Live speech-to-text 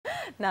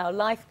Now,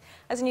 life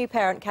as a new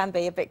parent can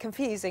be a bit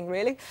confusing,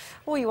 really.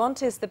 All you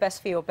want is the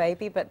best for your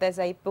baby, but there's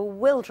a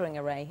bewildering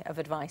array of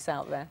advice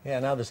out there. Yeah,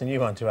 now there's a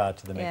new one to add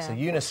to the mix. Yeah, a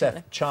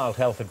UNICEF Child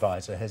Health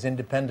Advisor has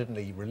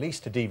independently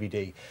released a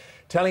DVD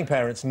telling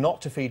parents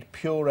not to feed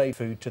pureed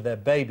food to their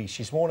babies.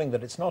 She's warning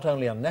that it's not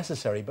only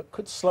unnecessary, but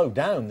could slow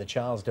down the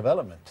child's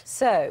development.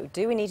 So,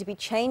 do we need to be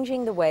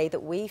changing the way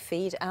that we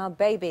feed our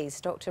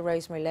babies? Dr.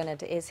 Rosemary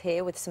Leonard is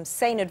here with some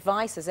sane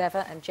advice as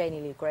ever, and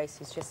Janey Lee Grace,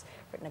 who's just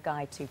written a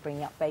guide to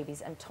bringing up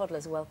babies and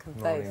toddlers. Welcome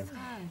both.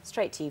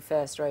 Straight to you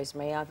first,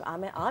 Rosemary.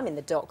 I'm in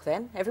the dock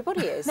then.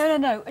 Everybody is.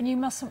 No, and you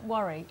mustn't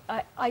worry.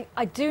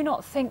 I do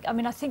not think,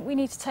 I think we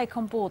need to take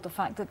on board the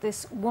fact that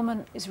this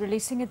woman is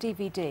releasing a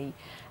DVD,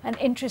 and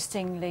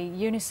interestingly,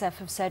 UNICEF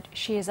have said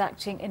she is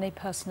acting in a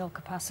personal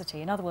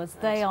capacity. In other words,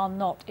 they are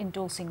not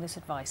endorsing this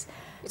advice.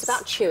 It's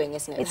about chewing,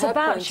 isn't it? It's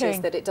about point chewing.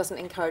 Is that it doesn't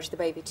encourage the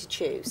baby to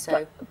chew.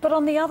 So, but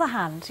on the other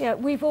hand,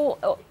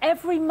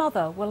 every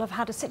mother will have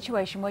had a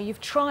situation where you've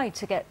tried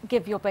to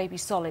give your baby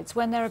solids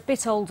when they're a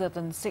bit older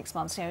than 6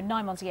 months, 9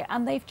 months a year,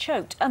 and they've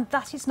choked, and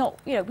that is not,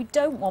 we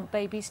don't want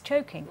babies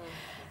choking.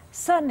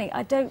 Certainly,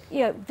 I don't,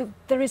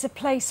 there is a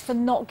place for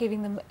not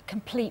giving them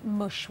complete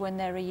mush when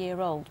they're a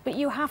year old, but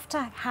you have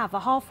to have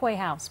a halfway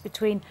house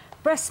between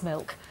breast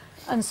milk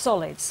and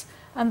solids,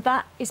 and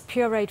that is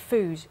pureed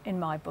food in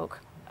my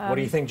book. What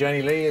do you think,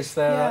 Janey Lee? Is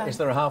there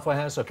a halfway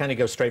house, or can you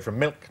go straight from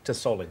milk to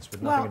solids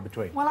with nothing in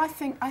between? Well, I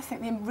think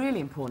the really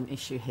important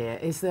issue here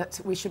is that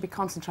we should be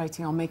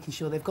concentrating on making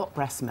sure they've got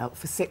breast milk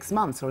for 6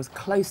 months, or as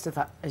close to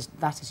that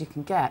as you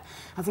can get.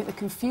 I think the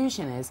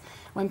confusion is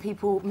when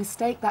people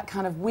mistake that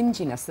kind of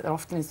whinginess that there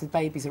often is with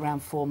babies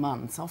around 4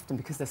 months, often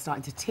because they're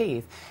starting to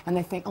teeth, and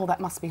they think, oh, that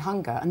must be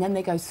hunger, and then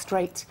they go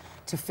straight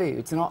to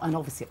foods, and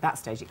obviously at that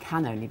stage it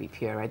can only be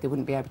pureed. They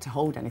wouldn't be able to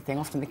hold anything.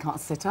 Often they can't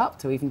sit up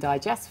to even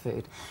digest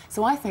food.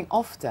 So I think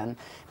often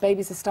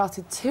babies are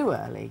started too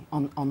early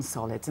on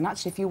solids, and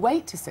actually if you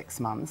wait to 6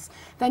 months,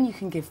 then you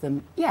can give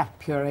them,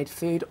 pureed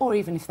food, or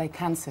even if they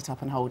can sit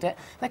up and hold it,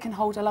 they can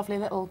hold a lovely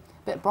little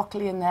bit of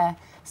broccoli in their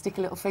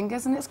sticky little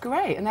fingers, and it's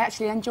great, and they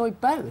actually enjoy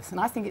both, and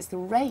I think it's the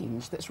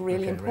range that's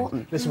really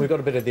important. Listen, we've got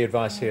a bit of the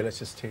advice here. Let's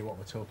just hear what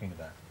we're talking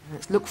about.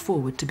 Let's look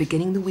forward to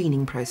beginning the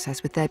weaning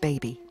process with their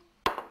baby.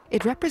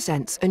 It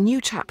represents a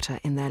new chapter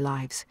in their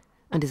lives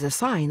and is a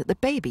sign that the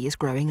baby is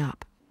growing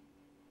up.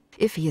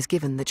 If he is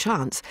given the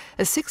chance,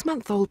 a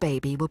 6-month-old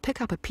baby will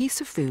pick up a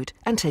piece of food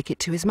and take it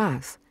to his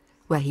mouth,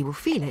 where he will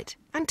feel it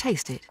and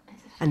taste it,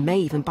 and may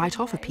even bite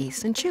off a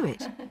piece and chew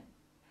it.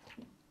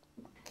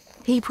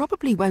 He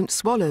probably won't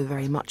swallow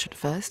very much at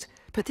first,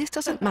 but this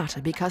doesn't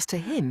matter because to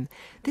him,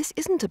 this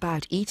isn't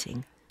about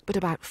eating, but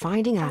about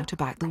finding out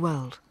about the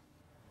world.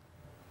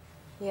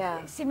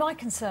 Yeah. See, my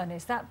concern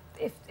is that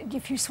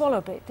if you swallow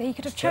a bit, he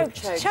could have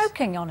choked,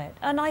 choking on it,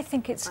 and I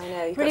think it's. I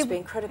know, you've really got to be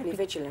incredibly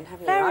vigilant,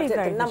 haven't you? Very The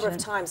number vigilant.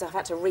 of times I've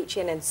had to reach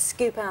in and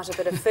scoop out a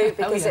bit of food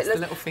because it looks...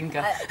 the little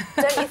finger.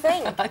 Don't you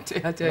think? I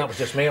do. That was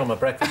just me on my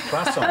breakfast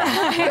croissant.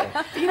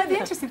 But the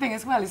interesting thing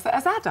as well is that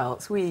as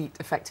adults we eat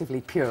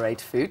effectively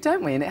pureed food,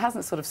 don't we? And it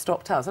hasn't sort of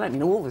stopped us. I don't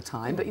mean all the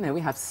time, but we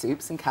have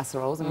soups and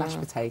casseroles and mashed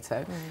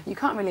potato. You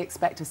can't really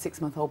expect a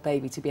 6-month-old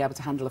baby to be able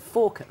to handle a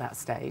fork at that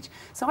stage.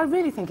 So I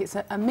really think it's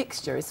a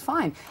mixture. It's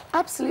fine.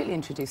 Absolutely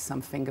introduce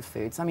some finger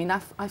foods. I mean,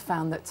 I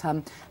found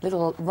that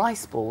little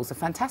rice balls are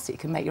fantastic. You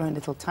can make your own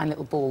tiny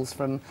little balls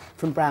from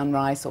brown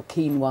rice or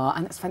quinoa,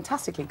 and it's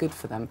fantastically good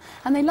for them.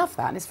 And they love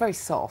that, and it's very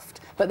soft.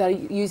 But they're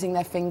using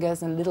their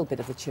fingers and a little bit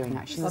of the chewing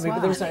action as well.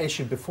 But there is that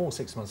issue before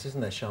 6 months, isn't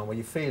there, Sian, where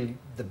you feel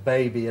the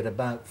baby at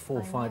about 4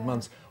 or 5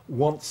 months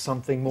wants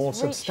something more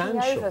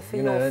substantial. Over for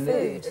your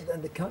food.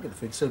 And they can't get the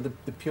food, so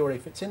the puree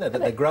fits in there,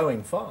 that they're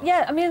growing fast.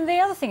 Yeah, I mean, the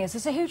other thing is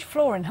there's a huge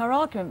flaw in her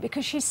argument,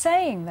 because she's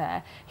saying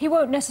there he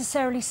won't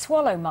necessarily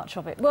swallow much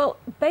of it. Well,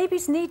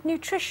 babies need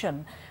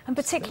nutrition, and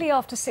particularly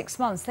after 6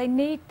 months, they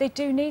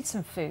do need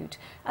some food.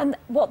 And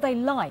what they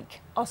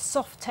like are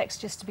soft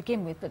textures to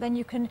begin with, but then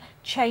you can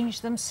change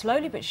them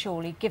slowly but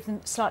surely, give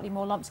them slightly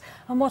more lumps.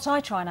 And what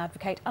I try and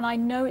advocate, and I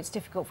know it's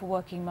difficult for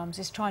working mums,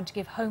 is trying to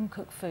give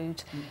home-cooked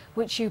food,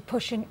 which you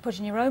put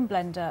in your own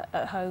blender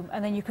at home,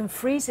 and then you can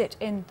freeze it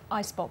in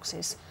ice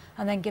boxes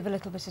and then give a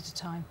little bit at a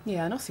time.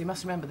 Yeah, and also you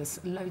must remember there's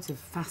loads of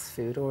fast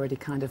food already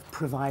kind of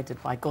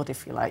provided by God,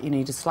 if you like.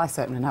 You just slice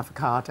open an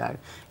avocado,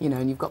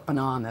 and you've got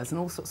bananas and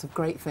all sorts of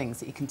great things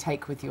that you can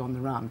take with you on the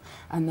run,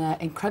 and they're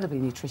incredibly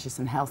nutritious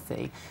and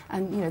healthy,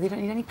 and they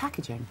don't need any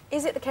packaging.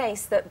 Is it the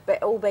case that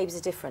all babies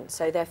are different,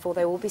 so therefore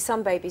there will be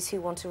some babies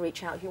who want to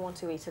reach out, who want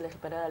to eat a little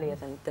bit earlier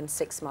than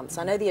 6 months?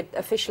 I know the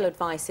official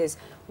advice is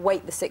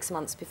wait the 6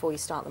 months before you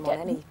start them on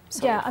any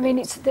sort of I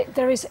mean,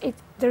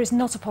 there is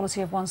not a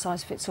policy of one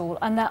size fits all,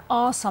 and there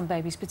are some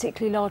babies,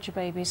 particularly larger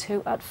babies,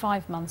 who at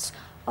 5 months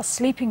are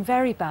sleeping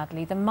very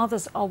badly. The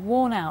mothers are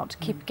worn out,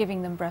 keep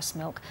giving them breast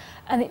milk,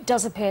 and it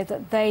does appear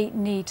that they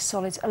need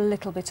solids a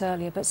little bit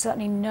earlier, but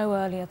certainly no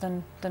earlier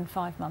than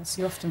 5 months.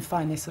 You often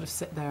find they sort of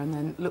sit there and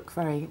then look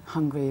very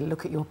hungry,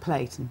 look at your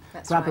plate and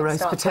That's grab a right, roast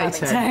start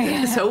potato.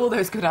 grabbing. So all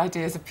those good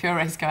ideas of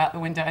purees go out the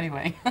window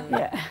anyway.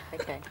 Yeah.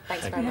 Okay,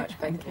 thanks very much,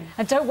 both of you.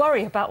 And don't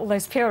worry about all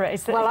those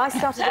purees. Well, I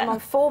started him on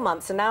 4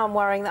 months, and now I'm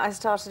worrying that I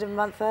started him a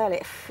month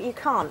early. You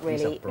can't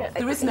really.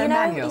 There is no you know,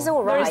 manual. He's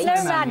all There right. is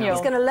no manual.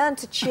 He's going to learn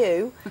to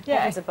chew. Yeah.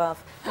 Heavens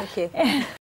above. Thank you.